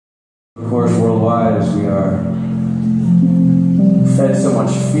Of course, worldwide, as we are fed so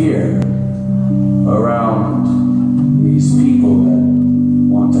much fear around these people that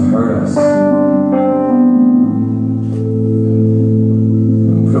want to hurt us.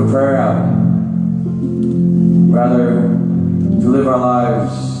 And put a prayer out. Rather, to live our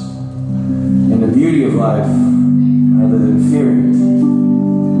lives in the beauty of life rather than fearing it.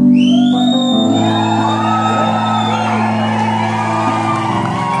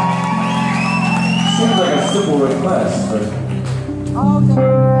 Seems like a simple request, but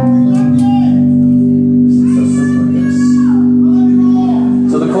this is so simple, I guess.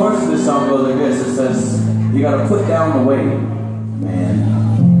 So the chorus of this song goes like this. It says, you gotta put down the weight, man.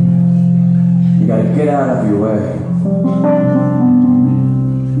 You gotta get out of your way.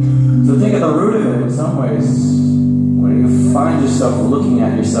 So think of the root of it in some ways. When you find yourself looking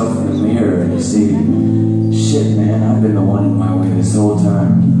at yourself in the mirror and you see, shit, man, I've been the one in my way this whole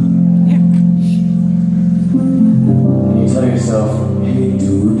time. And you tell yourself, hey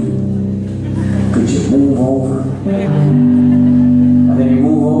dude, could you move over? And then you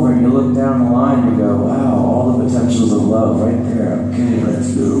move over and you look down the line and you go, wow, all the potentials of love right there. Okay,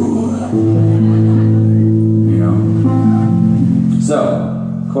 let's go. You know? So,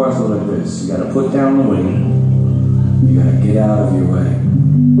 of course, like this. You gotta put down the weight. You gotta get out of your way.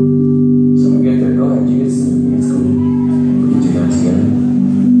 So when we get there, go ahead, you get some with me, it's cool. We can do that together.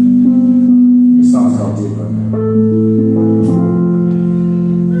 This song's called Deep Right Now.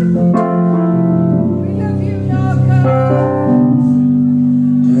 We love you, Nakho.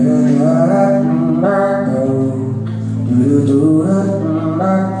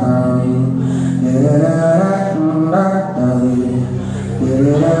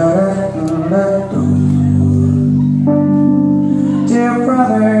 Dear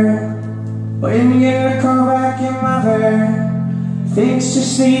brother, when you get to call back your mother, thinks you're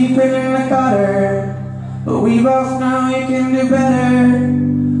sleeping in the gutter, but we both know you can do better.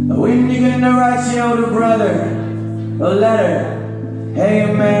 When you gonna write your older brother a letter? Hey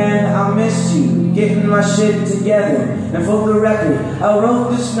man, I miss you, getting my shit together. And for the record, I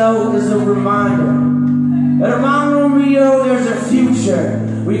wrote this note as a reminder that around Romeo there's a future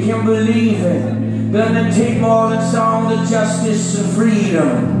we can believe in. Gonna take more than songs of justice and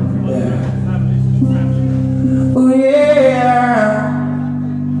freedom. Yeah. Oh yeah,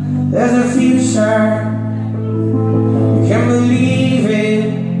 there's a future. You can believe it.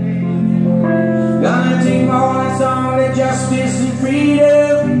 Gonna take more than songs of justice and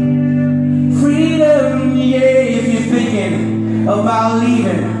freedom. Freedom, yeah, if you're thinking about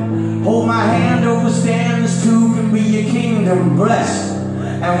leaving, hold my hand, overstand this too can be your kingdom blessed.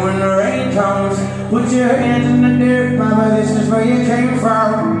 And when the rain comes, put your hands in the dirt, Mama, this is where you came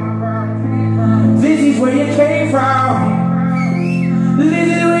from. This is where you came from. This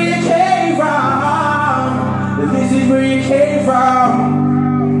is where you came from. This is where you came from.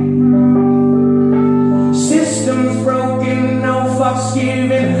 Systems broken, no fucks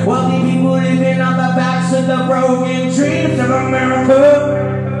given. Wealthy people living on the backs of the broken. Dreams of America.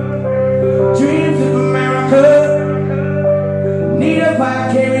 Dreams of America. Need a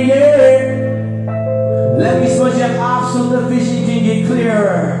pipe carrier. Let me switch it off so the vision can get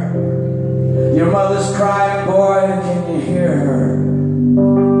clearer. Your mother's crying, boy, can you hear her?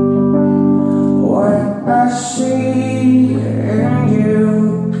 What I see in you,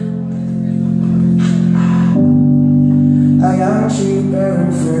 a young tree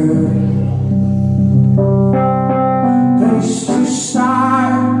bearing fruit. Place to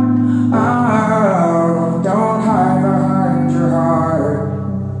start. Oh, don't hide behind your heart.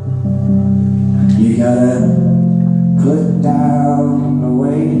 You gotta put down the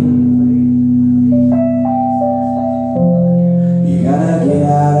weight. You gotta get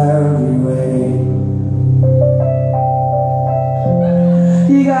out of your way.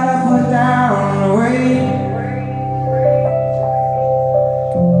 You gotta put down the weight.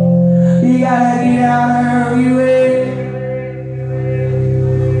 You gotta get out of your way.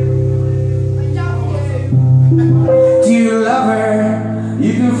 Do you love her?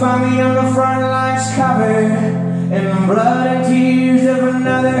 You can find me on the front lines cover. In the blood and tears of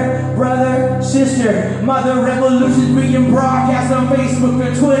another brother, sister, mother. Revolution's being broadcast on Facebook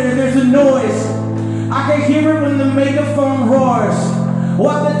or Twitter. There's a noise. I can hear it when the megaphone roars.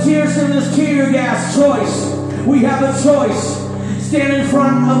 What the tears in this tear gas choice. We have a choice. Stand in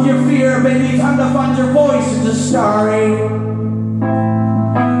front of your fear, baby. Time to find your voice. It's a story.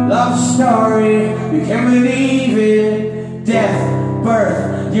 Love story. You can't believe it. Death,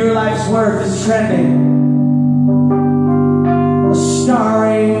 birth, your life's worth is trending. A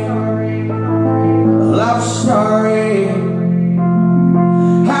story, a love story.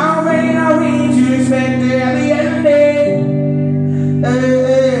 How many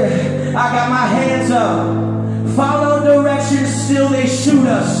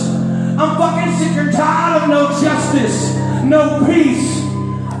want no justice, no peace.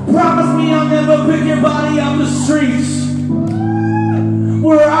 Promise me I'll never pick your body off the streets.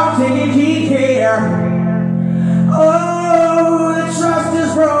 We're all taking key care. Oh, the trust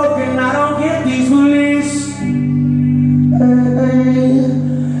is broken. I don't get these police.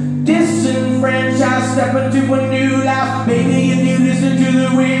 Disenfranchised, step into a new life. Baby, if you listen to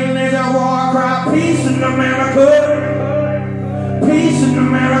the wind, there's a war cry. Peace in America. Peace in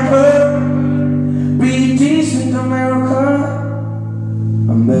America. Be decent, America.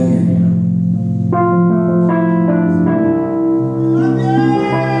 I'm begging you.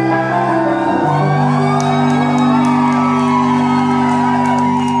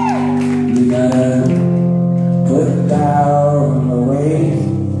 You gotta put down the weight.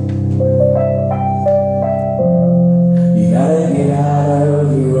 You gotta get out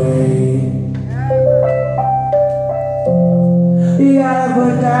of your way. You gotta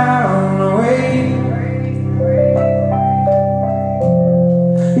put down the weight.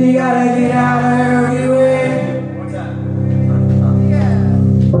 You gotta get out of your way.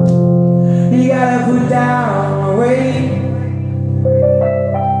 You gotta put down the weight.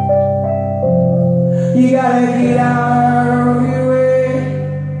 You gotta get out of your way.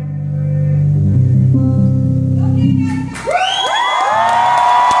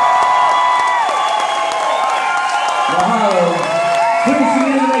 Mahalo. Please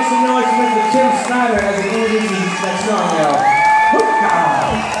begin to make some noise with the Tim Snyder as he introduces next song, y'all.